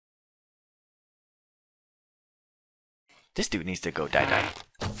This dude needs to go die.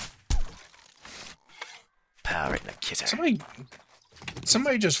 Power right in the kisser.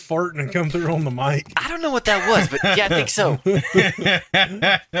 Somebody just farting and come through on the mic. I don't know what that was, but yeah, I think so.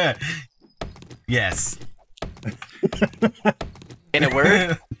 Yes. In a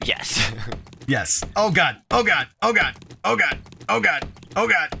word, yes. Yes. Oh god. Oh god. Oh god. Oh god. Oh god. Oh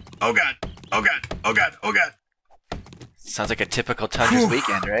god. Oh god. Oh god. Oh god. Oh god. Sounds like a typical Tundra's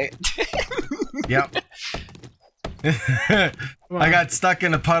weekend, right? Yep. I got stuck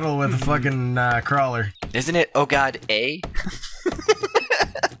in a puddle with a fucking crawler. Isn't it? Oh god, A?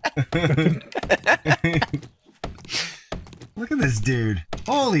 Look at this dude.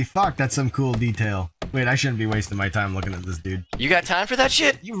 Holy fuck, that's some cool detail. Wait, I shouldn't be wasting my time looking at this dude. You got time for that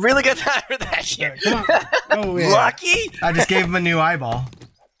shit? You really got time for that shit? Yeah, come on. Oh, yeah. Lucky? I just gave him a new eyeball.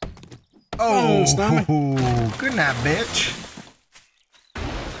 Oh, stomach. Good night, bitch.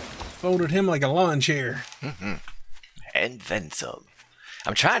 Folded him like a lawn chair. And then some.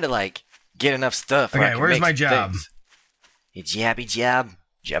 I'm trying to, like, get enough stuff. Okay, where's my job? You jabby jab.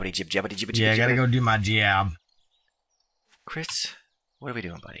 Jabbity jib jabbity jibbity. Yeah, I gotta go do my job. Chris, what are we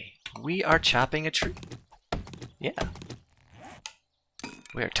doing, buddy? We are chopping a tree. Yeah.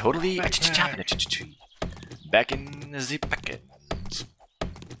 We are totally chopping a tree. Back in the packets.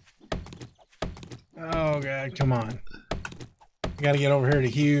 Oh, God, come on. I gotta get over here to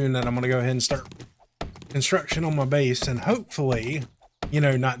Hugh, and then I'm gonna go ahead and start construction on my base, and hopefully, you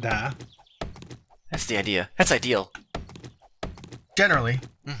know, not die. That's the idea. That's ideal. Generally.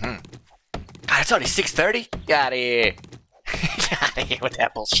 God, it's already 6:30? Get out of here. Get out of here with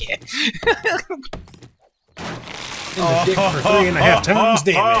that bullshit. In the dick for 3.5 times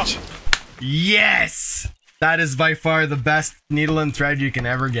damage. Yes! That is by far the best needle and thread you can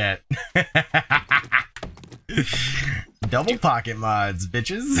ever get. Double pocket mods,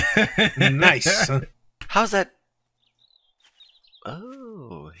 bitches. Nice. How's that?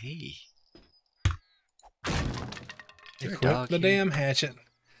 Oh, hey. Equip the damn hatchet.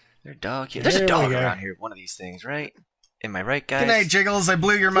 There's a dog here. There's a dog around here. One of these things, right? Am I right, guys? Good night, Jiggles. I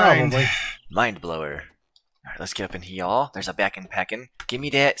blew your mind. Probably. Mind blower. Alright, let's get up in here, y'all. There's a back and packing. Give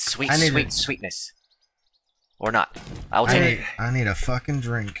me that sweet, sweetness. Or not. I'll take it. I need a fucking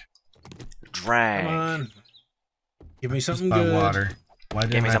drink. Drag. Come on. Give me something Just good. water. Why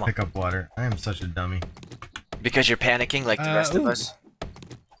didn't I pick up water? I am such a dummy. Because you're panicking like the rest of us?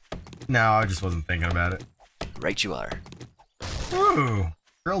 No, I just wasn't thinking about it. Right you are. Ooh,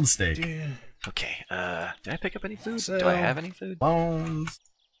 grilled steak. Yeah. Okay, did I pick up any food? So, do I have any food? Bones.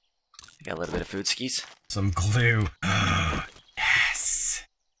 I got a little bit of food skis. Some glue. Yes.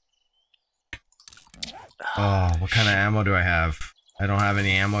 Oh, what kind of ammo do I have? I don't have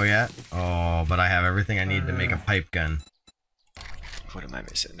any ammo yet. Oh, but I have everything I need to make a pipe gun. What am I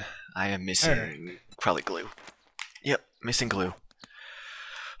missing? I am missing probably glue. Yep, missing glue.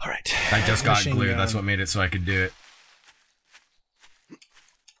 Alright. I just got glue. That's what made it so I could do it.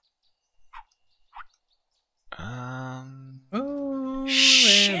 Oh,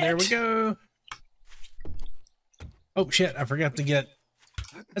 shit. and there we go. Oh shit! I forgot to get.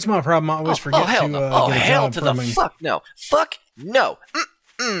 That's my problem. I always forget hell to no. get a Hell job to the from him. fuck no. Fuck no.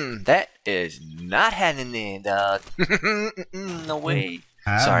 That is not happening, dog. No way.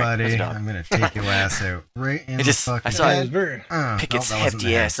 Hi, Sorry, buddy. that's a dog. I'm gonna take your ass out right in the fucking I saw head. it. Pick its that wasn't hefty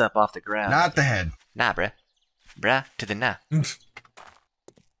the head. ass up off the ground. Not the head. Nah, bruh. Bruh to the nah.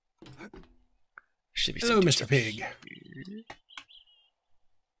 Should be Hello, some Mr. Pig.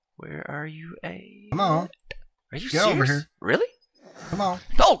 Where are you at? Come on. Are you Get serious? over here. Really? Come on.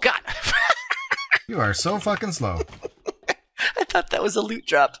 Oh, God. You are so fucking slow. I thought that was a loot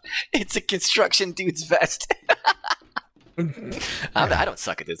drop. It's a construction dude's vest. I don't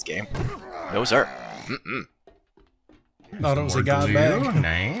suck at this game. No, sir. Thought it was a More god glue. bag.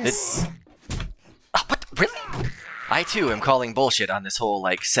 Nice. Oh, what? Really? I, too, am calling bullshit on this whole,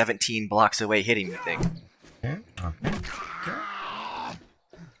 like, 17 blocks away hitting me thing. Okay. Okay.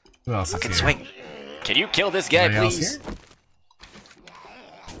 Who else is Fucking here? swing. Can you kill this guy, Anybody else please?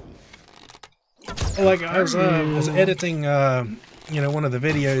 here? Like I was editing, you know, one of the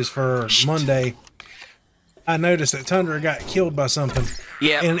videos for Monday. I noticed that Tundra got killed by something.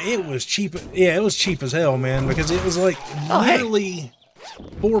 Yeah. And it was cheap. Yeah, it was cheap as hell, man, because it was like literally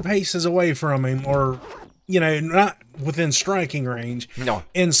 4 paces away from him, or, you know, not within striking range. No.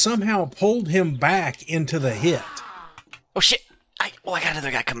 And somehow pulled him back into the hit. Oh, shit. I got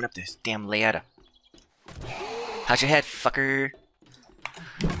another guy coming up this damn ladder. How's your head, fucker?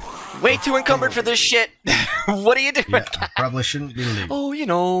 Way too encumbered for this shit. What are you doing? Yeah, I probably shouldn't be leaving. Oh, you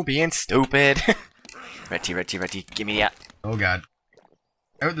know, being stupid. Red tea, give me that. Oh god.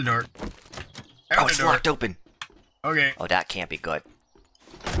 Out the door. Oh, it's locked open. Okay. Oh, that can't be good.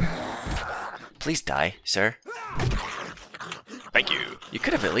 Please die, sir. Thank you. You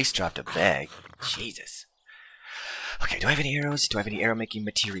could have at least dropped a bag. Jesus. Okay, do I have any arrows? Do I have any arrow-making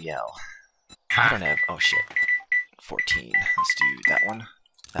material? I don't have... Oh, shit. 14. Let's do that one.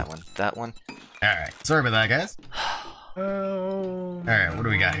 That one. That one. Alright. Sorry about that, guys. Oh. Alright, what do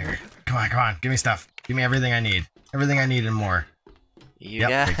we got here? Come on, come on. Give me stuff. Give me everything I need. Everything I need and more. You Yep,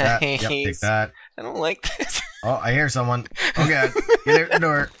 guys. take that. Yep, take that. I don't like this. Oh, I hear someone. Oh, God. Get out the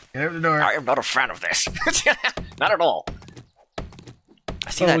door. Get out the door. I am not a fan of this. Not at all. I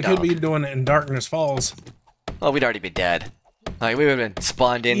see Oh, that we dog. could be doing it in Darkness Falls. Well, we'd already be dead. Like, we would have been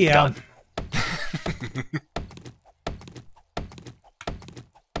spawned in, Yeah. done.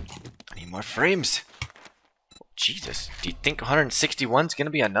 I need more frames. Jesus, do you think 161 is going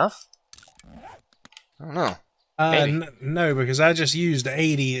to be enough? I don't know. Maybe. No, because I just used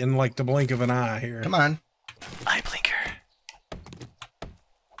 80 in like the blink of an eye here. Come on. Eye blinker.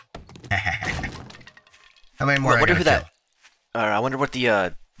 How many more? I wonder I who gotta that. I wonder what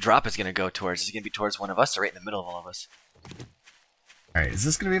the drop is going to go towards. Is it going to be towards one of us or right in the middle of all of us? kill? Alright, is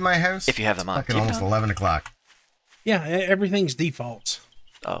this gonna be my house? If you have them on. Fucking almost 11 o'clock. Yeah, everything's defaults.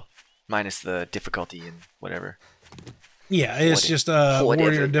 Oh, minus the difficulty and whatever. Yeah, it's just warrior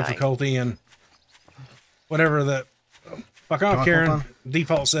whatever difficulty and whatever the fuck off, Come Karen. on.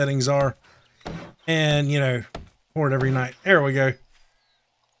 Default settings are, and you know, horde every night. There we go.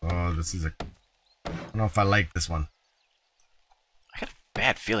 Oh, this is a... I don't know if I like this one. I got a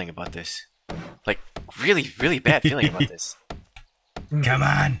bad feeling about this. Like, really, really bad feeling about this. Come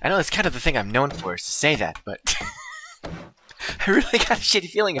on. I know it's kind of the thing I'm known for is to say that, but I really got a shitty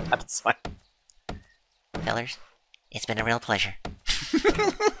feeling about this one. Fellers, it's been a real pleasure.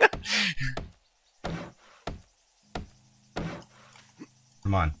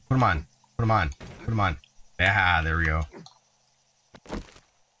 Come on. Put them on. Put them on. Put them on. Yeah, there we go.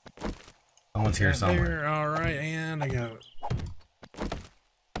 Someone's here somewhere. All right, and I got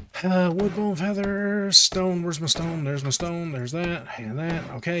wood, bone, feather, stone. Where's my stone? There's my stone. There's that and that.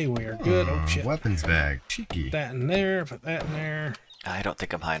 Okay, we are good. Oh shit. Weapons bag. Cheeky. Put that in there. Put that in there. I don't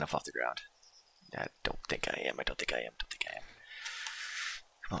think I'm high enough off the ground. I don't think I am. I don't think I am.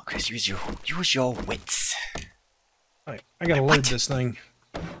 Come on, Chris. Use your wits. All right, I gotta load this thing.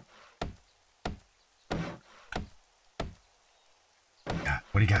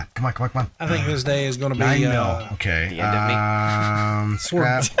 What do you got? Come on, come on, come on. I think this day is gonna be 9 mil. Okay. the end of me.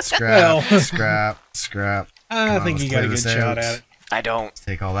 Scrap, Well. scrap. I Come think on, you let's got a play good this shot out. at it. I don't.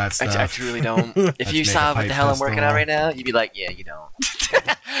 Take all that stuff. I truly don't. If you make saw a what the pipe hell I'm working on pistol. right now, you'd be like, yeah, you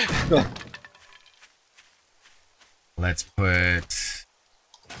don't. Let's put...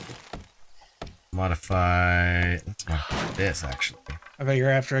 Modify... Let's modify this, actually. I figure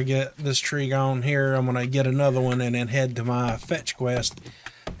after I get this tree gone here, I'm gonna get another one and then head to my fetch quest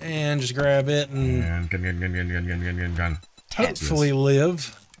and just grab it and And gun. hopefully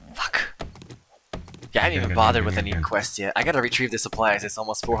live. Fuck. Yeah, I haven't even bothered with any quests yet. I gotta retrieve the supplies. It's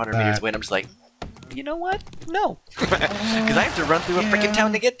almost 400 meters away, and I'm just like, you know what? No. Because I have to run through a freaking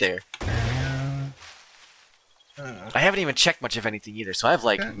town to get there. I haven't even checked much of anything either, so I have,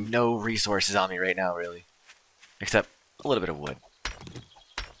 like, no resources on me right now, really. Except a little bit of wood.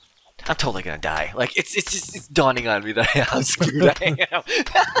 I'm totally gonna die. Like, it's dawning on me that how screwed I am.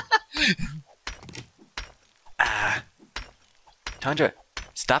 Tundra,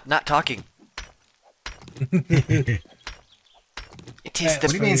 stop not talking. It is What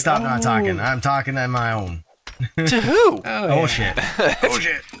do you mean stop not talking? I'm talking on my own. To who? Oh shit. Oh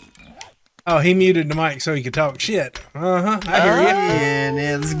shit. Oh, he muted the mic so he could talk shit. I hear you.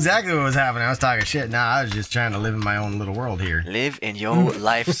 Yeah, that's exactly what was happening. I was talking shit. Nah, I was just trying to live in my own little world here. Live in your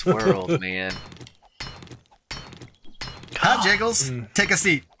life's world, man. Hi, Jiggles. Take a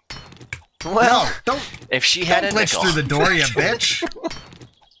seat. Well, No, don't if she had a glitch nickel. through the door, you bitch.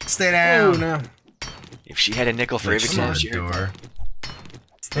 Stay Oh down. Uh, no. If she had a nickel for every Glitch time through she the heard door.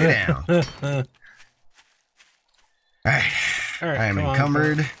 Stay down. Alright. All right, I am come on.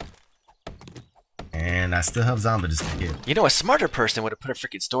 encumbered. And I still have zombies to kill. You know, a smarter person would have put a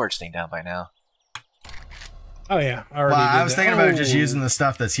freaking storage thing down by now. Oh yeah, I already Well, did I was that. thinking about just Oh. using the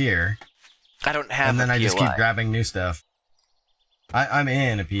stuff that's here. I don't have And then a I just POI. keep grabbing new stuff. I'm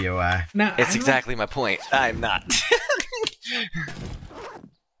in a POI. Now, It's I don't- exactly my point. I'm not.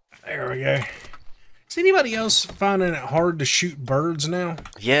 There we go. Is anybody else finding it hard to shoot birds now?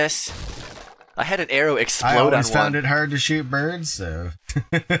 Yes. I had an arrow I explode on always found one. it hard to shoot birds, so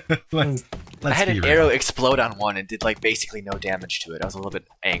let's I had be an real. arrow explode on one and did like basically no damage to it. I was a little bit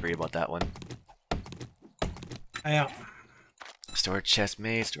angry about that one. Yeah, Storage chest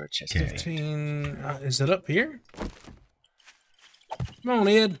made, storage chest Okay. made. 15. Is it up here? Come on,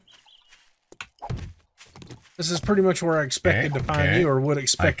 Ed. This is pretty much where I expected to find you, or would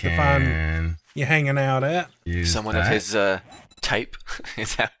expect to find you hanging out at. Someone of his type.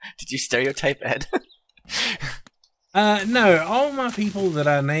 Did you stereotype Ed? No, all my people that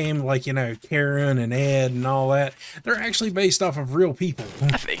I named, like, you know, Karen and Ed and all that, they're actually based off of real people.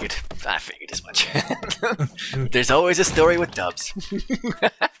 I figured as much. There's always a story with Dubs.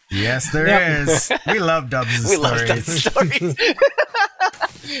 Yes, there is. We love Dubs' We stories. love Dubs' stories.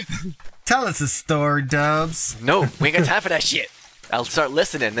 Tell us a story, Dubs. No, we ain't got time for that shit. I'll start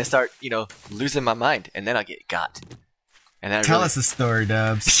listening and then start, you know, losing my mind, and then I'll get got. And then Tell us a story,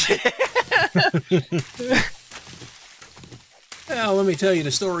 Dubs. Well, let me tell you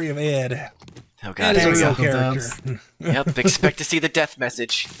the story of Ed. Oh god, Ed is a real Dubs. character. Yep, expect to see the death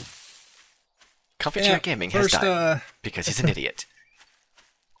message. Comfy Chair Gaming has died because he's an idiot.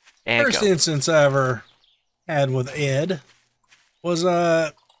 And First instance I ever had with Ed was,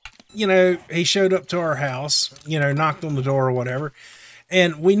 you know, he showed up to our house, you know, knocked on the door or whatever,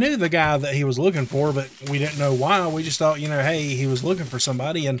 and we knew the guy that he was looking for, but we didn't know why. We just thought, you know, hey, he was looking for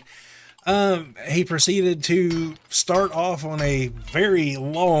somebody, and he proceeded to start off on a very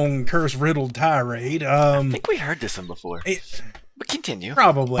long curse-riddled tirade. I think we heard this one before. But continue.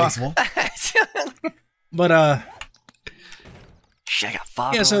 Probably. Possible. But, shit, I got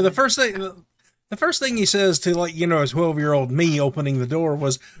fog. yeah, so the first thing he says to, like, you know, a 12-year-old me opening the door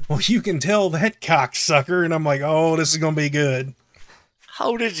was, well, you can tell that cocksucker. And I'm like, oh, this is going to be good.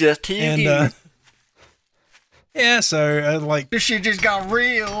 How did you TV? And, yeah, so, like, This shit just got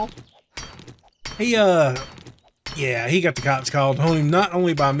real. he got the cops called on him, not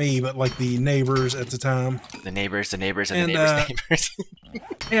only by me, but, like, the neighbors at the time. The neighbors, and the neighbors' neighbors.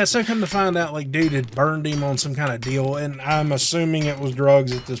 Yeah, so come to find out, like, dude had burned him on some kind of deal, and I'm assuming it was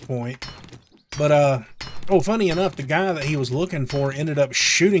drugs at this point. But, funny enough, the guy that he was looking for ended up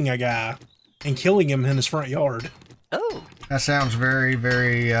shooting a guy and killing him in his front yard. Oh. That sounds very,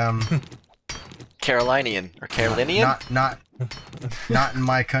 very, Carolinian or Carolinian? Not in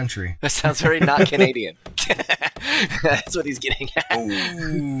my country. That sounds very not Canadian. That's what he's getting at.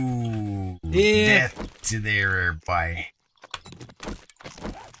 Ooh. Yeah. Death to their boy.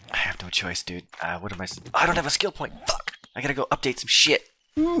 I have no choice, dude. What am I don't have a skill point. Fuck. I gotta go update some shit.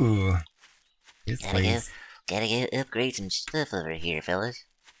 Ooh. Yes, Gotta go upgrade some stuff over here, fellas.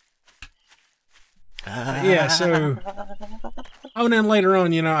 Yeah, so... Oh, and then later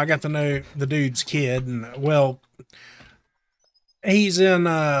on, you know, I got to know the dude's kid, and, well, he's in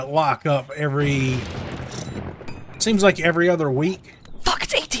lockup seems like every other week. Fuck,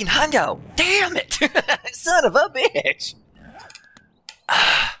 it's 1800! Damn it! Son of a bitch!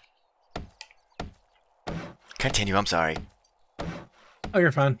 Continue, I'm sorry. Oh,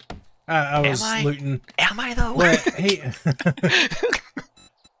 you're fine. I was Am I? looting. Am I, though? Well, he...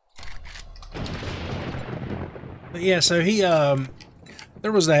 But yeah, so he,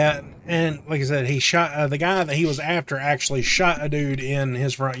 there was that, and like I said, he shot, the guy that he was after actually shot a dude in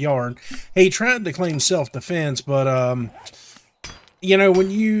his front yard. He tried to claim self-defense, but, you know,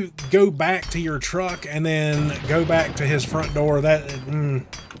 when you go back to your truck and then go back to his front door, that,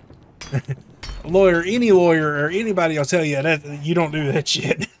 any lawyer or anybody will tell you that you don't do that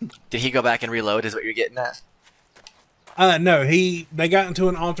shit. Did he go back and reload, is what you're getting at? No, they got into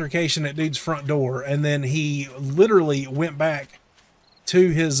an altercation at dude's front door, and then he literally went back to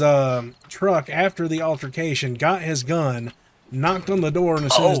his truck after the altercation, got his gun, knocked on the door, and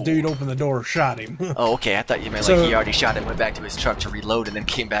as soon as dude opened the door, shot him. Oh, okay, I thought you meant like he already shot him, went back to his truck to reload, and then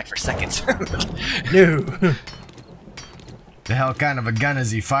came back for seconds. No. The hell kind of a gun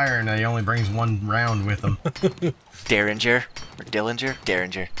is he firing that he only brings one round with him? Derringer? Or Dillinger?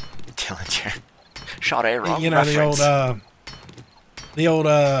 Derringer. Dillinger. Shot a wrong You know, reference. the old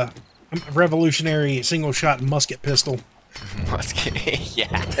revolutionary single-shot musket pistol. Musket.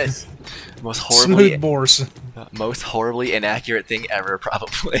 Yes. Most horribly, Smooth bores. most horribly inaccurate thing ever,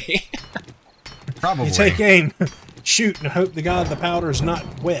 probably. Probably. You take aim, shoot, and hope to God the powder's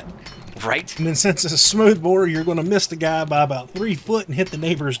not wet. Right? And then since it's a smooth bore, you're going to miss the guy by about 3 foot and hit the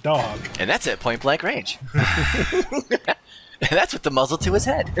neighbor's dog. And that's at point blank range. And that's with the muzzle to his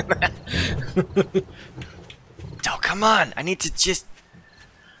head. Oh, come on. I need to just...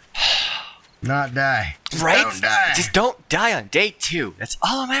 Not die. Just right? don't die. Just don't die on day 2. That's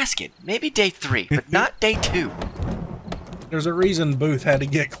all I'm asking. Maybe day 3, but not day 2. There's a reason Booth had to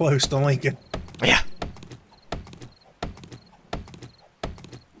get close to Lincoln. Yeah.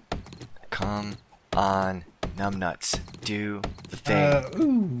 Come on, numbnuts. Do the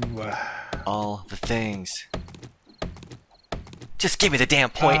thing. All the things. Just give me the damn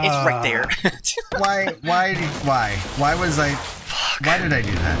point. It's right there. Why was I... Why did I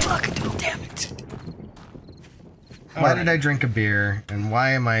do that? Fuck, damn it. Why did I drink a beer? And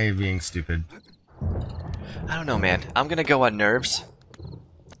why am I being stupid? I don't know, man. I'm gonna go on nerves.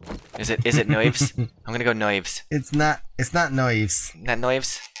 Is it knives? I'm gonna go knives. It's not knives. Not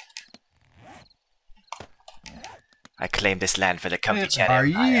knives? I claim this land for the comfy chat. Are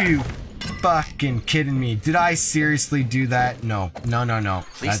you fucking kidding me? Did I seriously do that? No.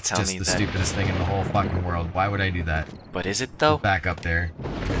 Please That's tell just me the that. stupidest thing in the whole fucking world. Why would I do that? But is it though? Back up there.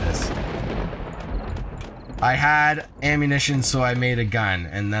 Look at this. I had ammunition, so I made a gun,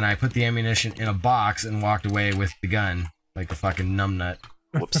 and then I put the ammunition in a box and walked away with the gun, like a fucking numbnut.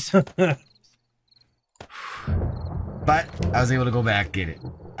 Whoops. But I was able to go back, get it.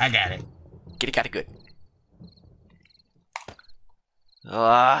 I got it. Got it good.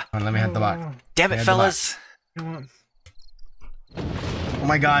 Ah, Hold on, let me hit the box. damn it, Hit the fellas. Come on. Oh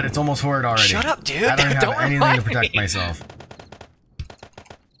my god, it's almost horde already. Shut up, dude. I don't have Don't anything remind to protect me. myself.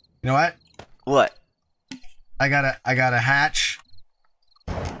 You know what? What? I got a hatch,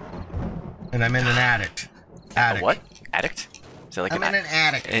 and I'm in an attic. A what? Addict? Is that like I'm in an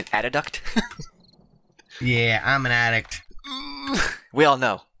attic. an adduct? Yeah, I'm an addict. We all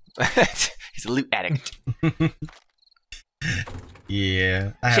know. He's a loot addict.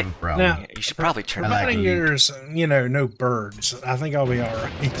 Yeah, I have a problem. Now, You should probably turn I like providing it. there's, no birds, I think I'll be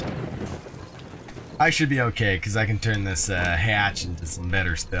alright. I should be okay because I can turn this hatch into some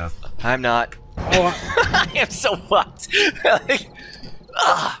better stuff. I'm not. Oh, I am so fucked.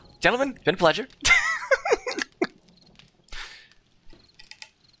 Gentlemen, been a pleasure.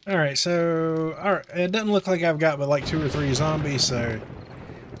 alright, so, alright, it doesn't look like I've got but like 2 or 3 zombies, so,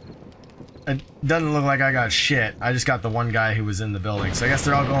 It doesn't look like I got shit. I just got the one guy who was in the building, so I guess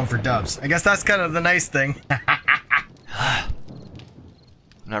they're all going for dubs. I guess that's kind of the nice thing. I'm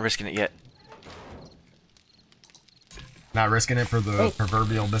not risking it yet. Not risking it for the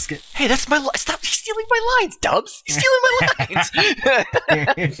proverbial biscuit. Hey, that's my stop stealing my lines, Dubs. He's stealing my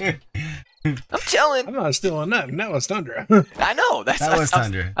lines. I'm telling. I'm not stealing nothing, that was Tundra. I know. That was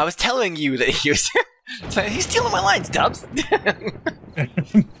Tundra. I was telling you that he was. He's stealing my lines, Dubs.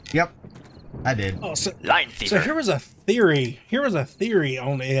 Yep, I did. Oh, so, Line so thiever. here was a theory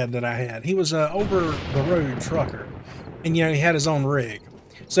on Ed that I had. He was a over the road trucker, and he had his own rig,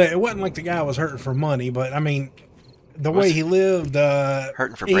 so it wasn't like the guy was hurting for money, but I mean, the way he lived,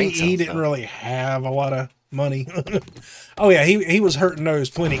 hurting for brain he cells, didn't though. really have a lot of money. Oh yeah, he was hurting those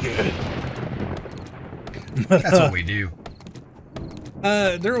plenty good. That's what we do.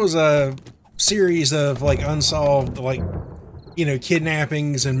 There was a series of like unsolved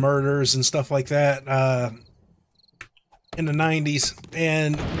kidnappings and murders and stuff like that in the 90s,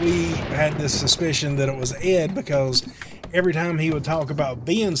 and we had this suspicion that it was Ed because every time he would talk about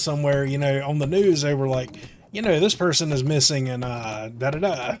being somewhere, on the news, they were like, this person is missing and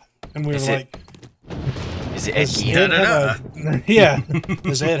da-da-da, and we were like, Is it Ed does Gein? Ed have yeah,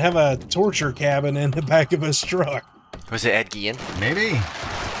 does Ed have a torture cabin in the back of his truck? Was it Ed Gein? Maybe.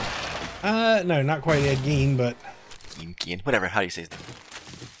 No, not quite Ed Gein, but Gein. Whatever. How do you say his name?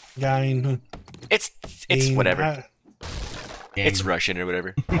 Gein. It's Gein, whatever. It's Russian or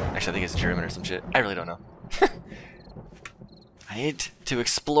whatever. Actually, I think it's German or some shit. I really don't know. I need to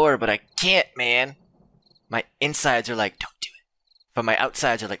explore, but I can't, man. My insides are like, don't do it. But my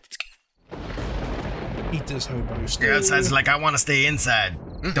outsides are like, let's go. Eat this hobo stew. Your outside's like, I want to stay inside.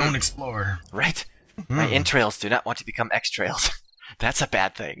 Don't explore. Right? My entrails do not want to become extrails. That's a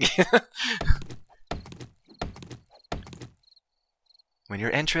bad thing. When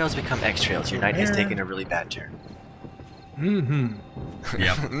your entrails become extrails, your night has taken a really bad turn. Mm-hmm.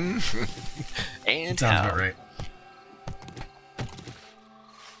 Yep. And Sounds how? about right.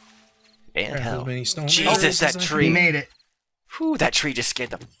 And hell. Jesus, that We tree. made it. Whew, that tree just scared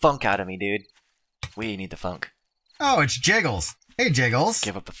the funk out of me, dude. We need the funk. Oh, it's Jiggles. Hey, Jiggles.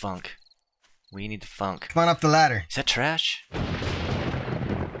 Give up the funk. We need the funk. Come on up the ladder. Is that trash?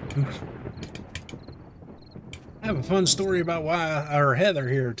 I have a fun story about why our Heather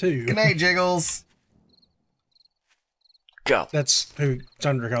here too. Good night, Jiggles. Go. That's who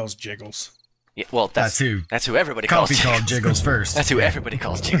Tundra calls Jiggles. Yeah, well, that's who. That's who everybody calls Coffee called Jiggles first. That's who everybody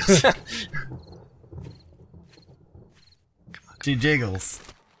calls Jiggles. She Jiggles.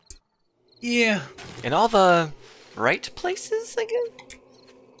 Yeah. In all the right places, I guess?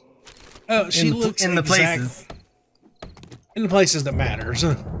 Oh, she looks in the exact- places. in the places that matters.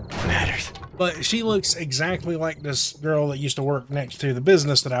 Matters. But she looks exactly like this girl that used to work next to the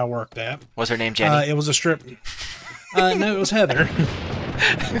business that I worked at. Was her name Jenny? It was a strip. No, it was Heather.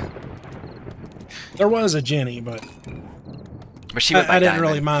 There was a Jenny, but But she went by I didn't Diamond.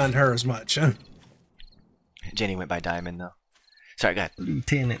 really mind her as much. Jenny went by Diamond, though. Sorry, go ahead.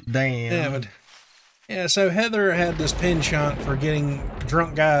 Lieutenant Dan. Yeah, but yeah. So Heather had this penchant for getting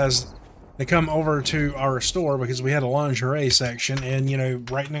drunk guys to come over to our store because we had a lingerie section, and you know,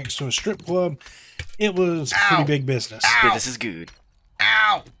 right next to a strip club. It was pretty big business. Yeah, this is good.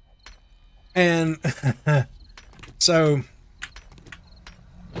 Ow! And so,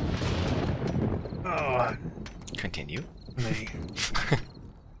 Continue.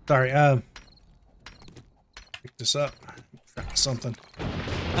 Sorry, pick this up. Try something.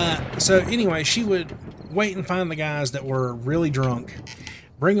 So anyway, she would wait and find the guys that were really drunk,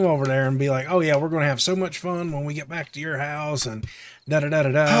 bring them over there and be like, oh yeah, we're going to have so much fun when we get back to your house and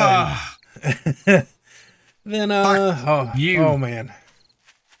da-da-da-da-da. Then, oh man.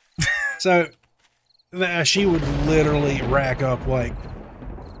 So, she would literally rack up like,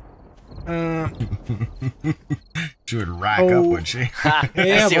 she would rack up, would she?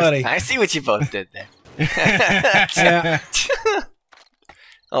 yeah, buddy. I see what you both did there. Yeah.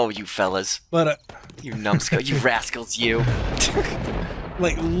 Oh, you fellas. But, You numbskull. You rascals, you.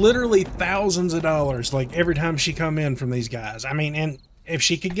 like, literally thousands of dollars, like, every time she come in from these guys. I mean, and if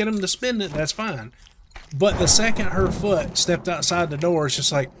she could get them to spend it, that's fine. But the second her foot stepped outside the door, it's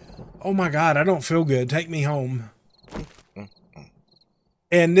just like, oh my God, I don't feel good. Take me home.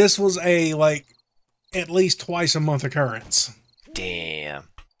 And this was a, like, at least twice a month occurrence. Damn.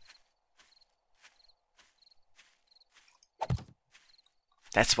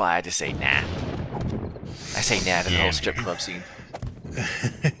 That's why I just say nah. I say nah to the whole strip club scene.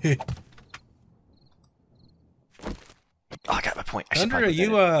 Oh, I got my point. Thunder, are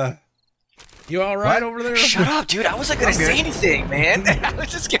you all right over there? Shut up, dude. I wasn't going to say anything, man. I was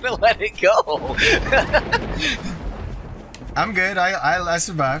just going to let it go. I'm good. I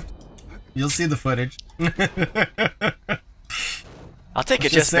survived. You'll see the footage. I'll take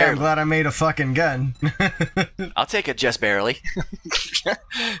it Let's just say barely. I'm glad I made a fucking gun. I'll take it just barely.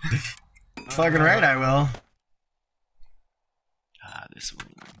 Fucking right, I will. This one.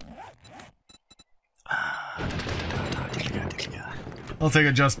 I'll take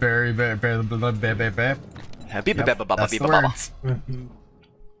it just barely. Beep, That's the words.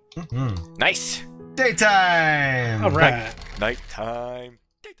 Nice. Daytime. All right. Nighttime.